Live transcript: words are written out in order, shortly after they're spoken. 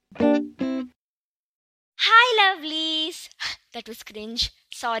lovelies. That was cringe.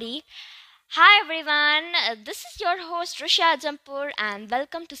 Sorry. Hi everyone. This is your host Rusha Jampur and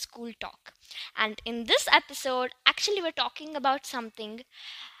welcome to School Talk. And in this episode, actually we're talking about something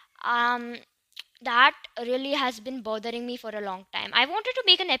um that really has been bothering me for a long time. I wanted to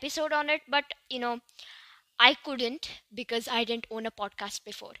make an episode on it, but I couldn't because I didn't own a podcast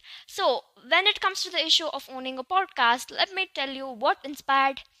before. So, when it comes to the issue of owning a podcast, let me tell you what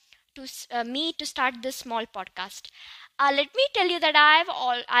inspired me to start this small podcast. Let me tell you that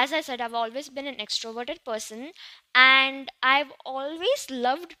as I said, I've always been an extroverted person, and I've always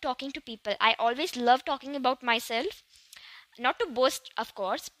loved talking to people. I always love talking about myself, not to boast, of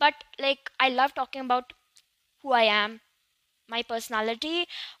course, but like I love talking about who I am, my personality,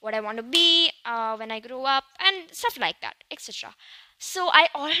 what I want to be when I grow up, and stuff like that, etc. So I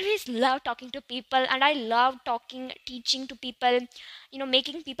always love talking to people, and I love talking, teaching to people,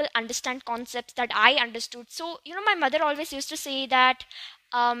 making people understand concepts that I understood. So, my mother always used to say that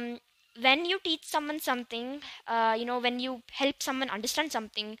um, when you teach someone something, when you help someone understand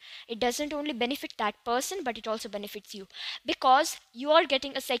something, it doesn't only benefit that person, but it also benefits you because you are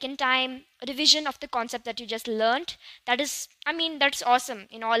getting a second time revision of the concept that you just learned. That is, I mean, that's awesome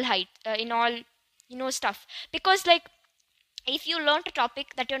in all height, in all stuff. Because like if you learned a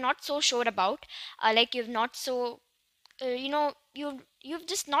topic that you're not so sure about, like you've not so you've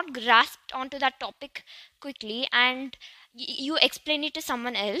just not grasped onto that topic quickly, and you explain it to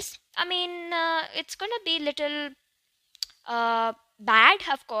someone else. I mean, it's gonna be little bad,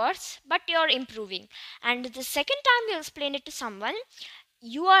 of course, but you're improving. And the second time you explain it to someone,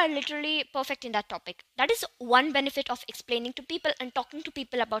 you are literally perfect in that topic. That is one benefit of explaining to people and talking to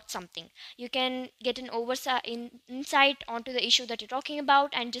people about something. You can get an insight onto the issue that you're talking about,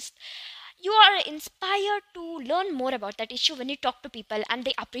 and just you are inspired to learn more about that issue when you talk to people and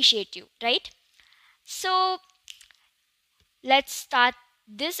they appreciate you, right? So let's start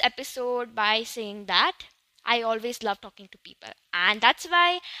this episode by saying that I always love talking to people, and that's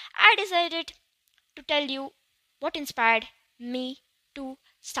why I decided to tell you what inspired me to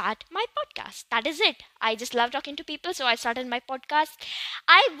start my podcast. That is it. I just love talking to people, so I started my podcast.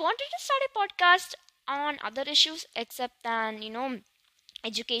 I wanted to start a podcast on other issues except than,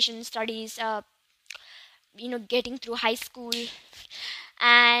 education, studies, getting through high school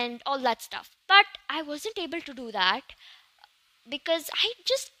and all that stuff. But I wasn't able to do that because I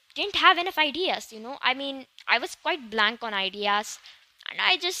just didn't have enough ideas. I mean, I was quite blank on ideas, and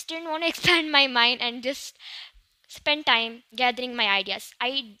I just didn't want to expand my mind and just spend time gathering my ideas.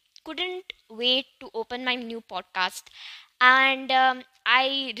 I couldn't wait to open my new podcast, and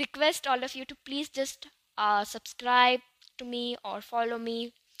I request all of you to please just subscribe to me or follow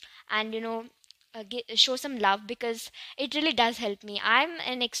me, and show some love because it really does help me. I'm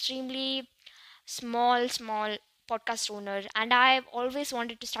an extremely small podcast owner, and I've always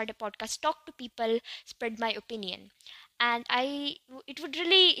wanted to start a podcast, talk to people, spread my opinion. And it would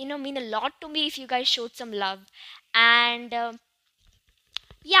really mean a lot to me if you guys showed some love. And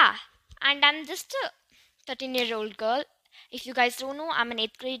yeah, and I'm just a 13-year-old girl. If you guys don't know, I'm an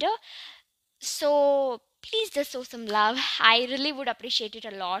 8th grader. So please just show some love. I really would appreciate it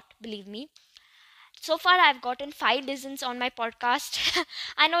a lot, believe me. So far I've gotten 5 listens on my podcast.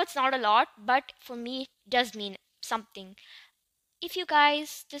 I know it's not a lot, but for me it does mean something. If you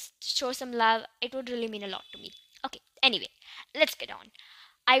guys just show some love, it would really mean a lot to me. Okay, anyway, let's get on.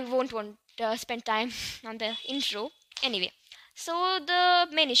 I won't want to spend time on the intro. Anyway, so the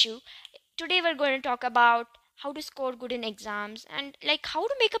main issue today, we're going to talk about how to score good in exams, and like how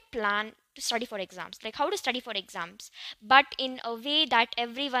to make a plan to study for exams, like how to study for exams, but in a way that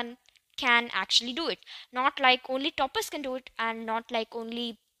everyone can actually do it. Not like only toppers can do it, and not like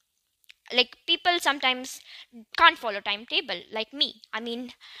only like people sometimes can't follow timetable like me. I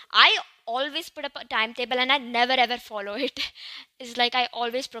mean, I always put up a timetable and I never ever follow it. It's like I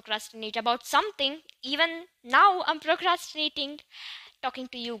always procrastinate about something. Even now I'm procrastinating talking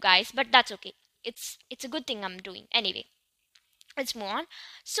to you guys, but that's okay. It's a good thing I'm doing. Anyway, let's move on.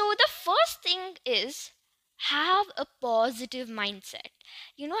 So the first thing is have a positive mindset.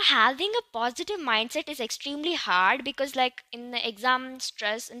 Having a positive mindset is extremely hard because like in the exam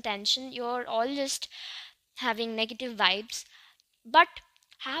stress and tension, you're all just having negative vibes. But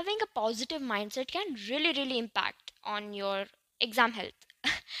having a positive mindset can really impact on your exam health.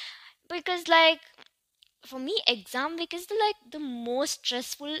 Because like for me, exam week is the most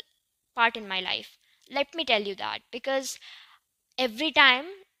stressful part in my life. Let me tell you that because every time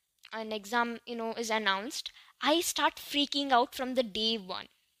an exam is announced, I start freaking out from the day one,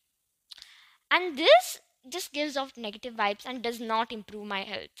 and this just gives off negative vibes and does not improve my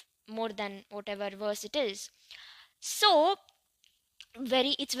health more than whatever verse it is. So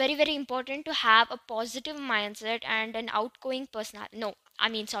it's very very important to have a positive mindset and an outgoing personality. No, I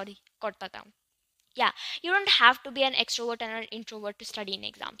mean, sorry, Kotpaka. Yeah, you don't have to be an extrovert and an introvert to study in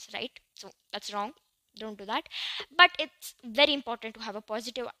exams, right? So that's wrong. Don't do that. But it's very important to have a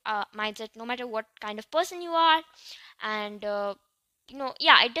positive mindset no matter what kind of person you are. And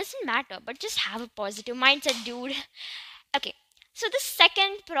yeah, it doesn't matter, but just have a positive mindset, dude. Okay, so the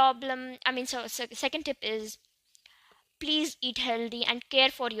second problem, I mean, so second tip is, please eat healthy and care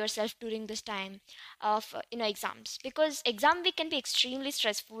for yourself during this time of exams, because exam week can be extremely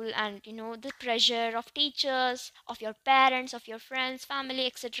stressful, and the pressure of teachers, of your parents, of your friends, family,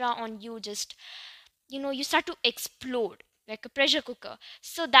 etc. on you, just you start to explode like a pressure cooker.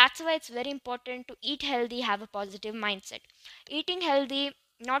 So that's why it's very important to eat healthy, have a positive mindset. Eating healthy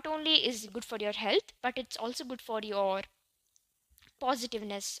not only is good for your health, but it's also good for your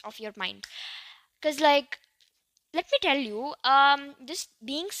positiveness of your mind. Because, like, let me tell you, just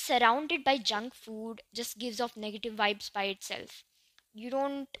being surrounded by junk food just gives off negative vibes by itself. You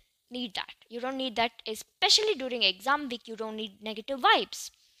don't need that. You don't need that, especially during exam week. You don't need negative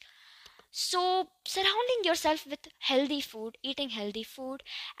vibes. So, surrounding yourself with healthy food, eating healthy food,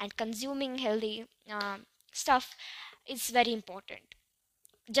 and consuming healthy stuff is very important.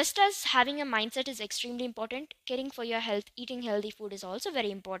 Just as having a mindset is extremely important, caring for your health, eating healthy food is also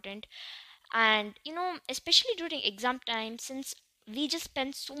very important. And especially during exam time, since we just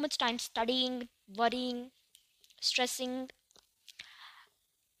spend so much time studying, worrying, stressing,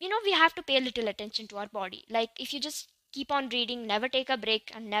 we have to pay a little attention to our body. Like, if you just keep on reading, never take a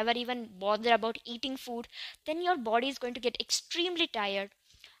break, and never even bother about eating food, then your body is going to get extremely tired.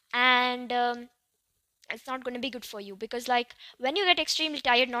 And it's not going to be good for you, because, like, when you get extremely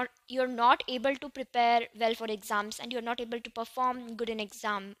tired, not you're not able to prepare well for exams, and you're not able to perform good in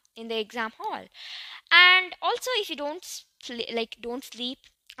the exam hall. And also, if you don't sleep,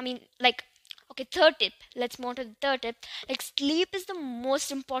 I mean, like, okay, third tip, let's move to the third tip. Like, sleep is the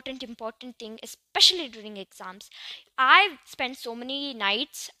most important thing, especially during exams. I've spent so many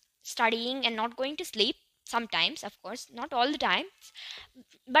nights studying and not going to sleep, sometimes, of course, not all the time.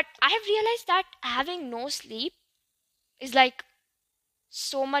 But I have realized that having no sleep is like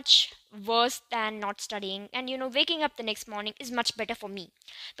so much worse than not studying. And waking up the next morning is much better for me,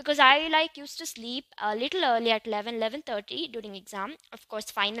 because I like used to sleep a little early at 11:30 during exam, of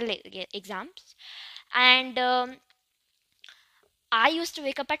course, final exams. And I used to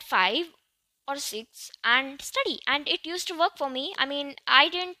wake up at 5 or 6 and study, and it used to work for me. I mean, I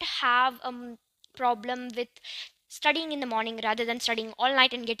didn't have a problem with studying in the morning rather than studying all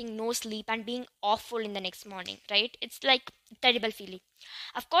night and getting no sleep and being awful in the next morning, right? It's like terrible feeling.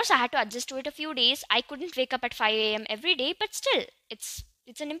 Of course, I had to adjust to it a few days. I couldn't wake up at 5 a.m. every day, but still, it's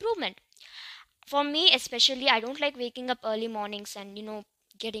an improvement. For me, especially, I don't like waking up early mornings and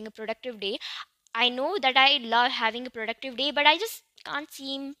getting a productive day. I know that I love having a productive day, but I just can't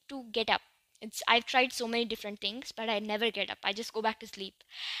seem to get up. I've tried so many different things, but I never get up. I just go back to sleep.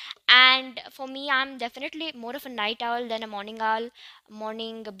 And for me, I'm definitely more of a night owl than a morning owl,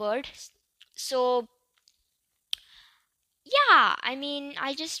 morning bird. So yeah, I mean,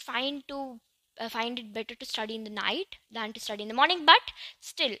 I just find it better to study in the night than to study in the morning. But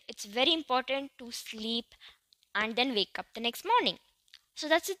still, it's very important to sleep and then wake up the next morning. So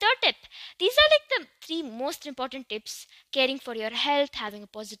that's the third tip. These are like the three most important tips: caring for your health, having a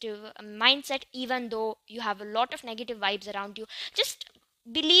positive mindset, even though you have a lot of negative vibes around you. Just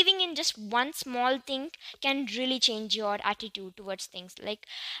believing in just one small thing can really change your attitude towards things. Like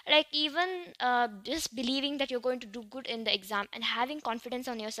even just believing that you're going to do good in the exam and having confidence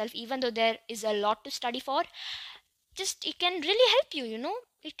on yourself, even though there is a lot to study for, just it can really help you.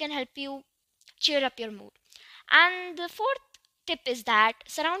 It can help you cheer up your mood. And the fourth tip is that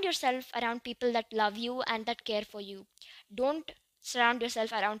surround yourself around people that love you and that care for you. Don't surround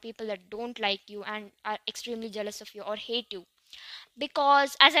yourself around people that don't like you and are extremely jealous of you or hate you.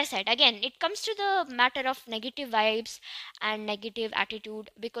 Because, as I said, again, it comes to the matter of negative vibes and negative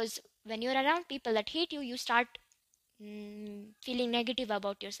attitude. Because when you're around people that hate you, you start feeling negative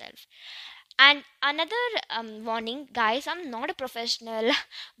about yourself. And another warning, guys, I'm not a professional,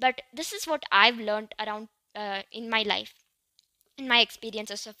 but this is what I've learned around in my life, in my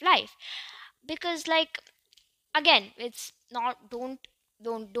experiences of life. Because, like, again, it's not don't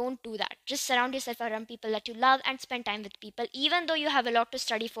do that. Just surround yourself around people that you love and spend time with people, even though you have a lot to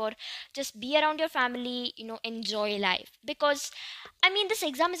study for. Just be around your family, enjoy life. Because, I mean, this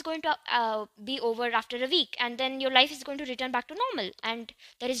exam is going to be over after a week, and then your life is going to return back to normal, and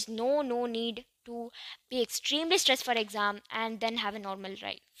there is no need to be extremely stressed for exam and then have a normal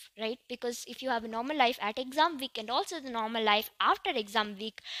life, right? Because if you have a normal life at exam week and also the normal life after exam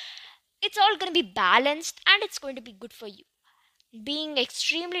week, it's all going to be balanced and it's going to be good for you. Being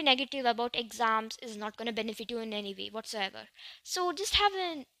extremely negative about exams is not going to benefit you in any way whatsoever. So just have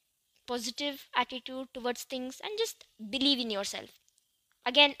a positive attitude towards things and just believe in yourself.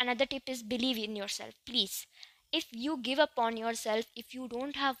 Again, another tip is believe in yourself, please. If you give up on yourself, if you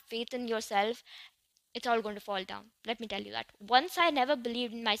don't have faith in yourself, it's all going to fall down. Let me tell you that. Once I never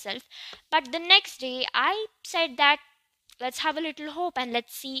believed in myself, but the next day I said that let's have a little hope and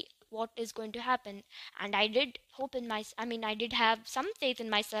let's see what is going to happen. And I did hope in my, I mean, I did have some faith in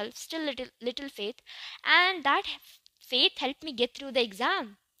myself, still little faith, and that faith helped me get through the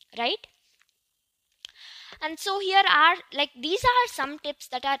exam, right? And so here are, like, these are some tips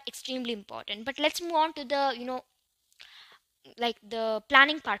that are extremely important, but let's move on to the, like the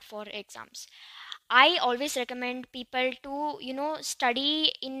planning part for exams. I always recommend people to,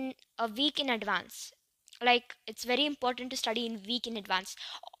 study in a week in advance. Like, it's very important to study in week in advance.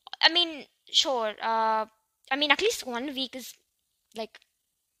 I mean, sure, I mean, at least 1 week is like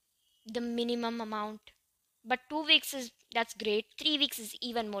the minimum amount, but 2 weeks is, that's great. 3 weeks is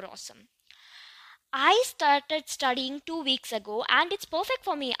even more awesome. I started studying 2 weeks ago and it's perfect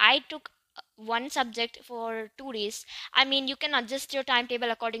for me. I took one subject for 2 days. I mean, you can adjust your timetable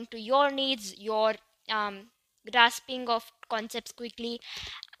according to your needs, your um, grasping of concepts quickly.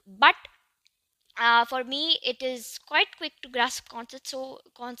 But for me, it is quite quick to grasp concepts.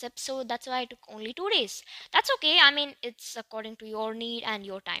 So that's why I took only 2 days. That's okay. I mean, it's according to your need and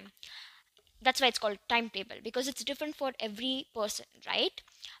your time. That's why it's called timetable, because it's different for every person, right?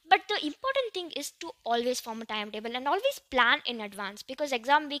 But the important thing is to always form a timetable and always plan in advance, because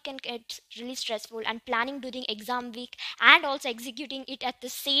exam week can get really stressful, and planning during exam week and also executing it at the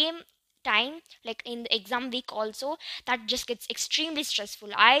same time, like in the exam week also, that just gets extremely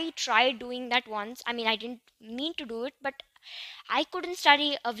stressful. I tried doing that once. I mean, I didn't mean to do it, but I couldn't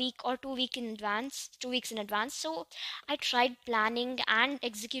study a week or 2 week in advance, 2 weeks in advance. So I tried planning and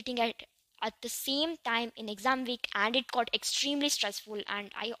executing it at the same time in exam week, and it got extremely stressful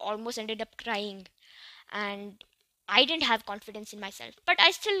and I almost ended up crying, and I didn't have confidence in myself. But I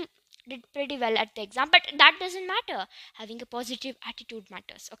still did pretty well at the exam, but that doesn't matter. Having a positive attitude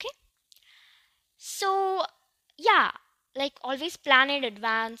matters, okay? So yeah, like always plan in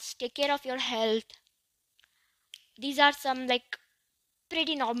advance, take care of your health. These are some like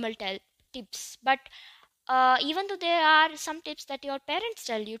pretty normal tips, but even though there are some tips that your parents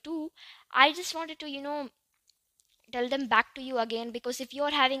tell you too, I just wanted to tell them back to you again, because if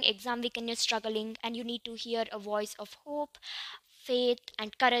you're having exam week and you're struggling and you need to hear a voice of hope, faith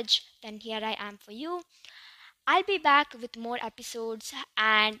and courage, then here I am for you. I'll be back with more episodes,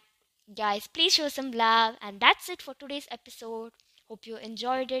 and guys, please show some love. And that's it for today's episode. Hope you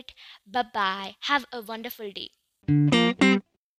enjoyed it. Bye bye, have a wonderful day.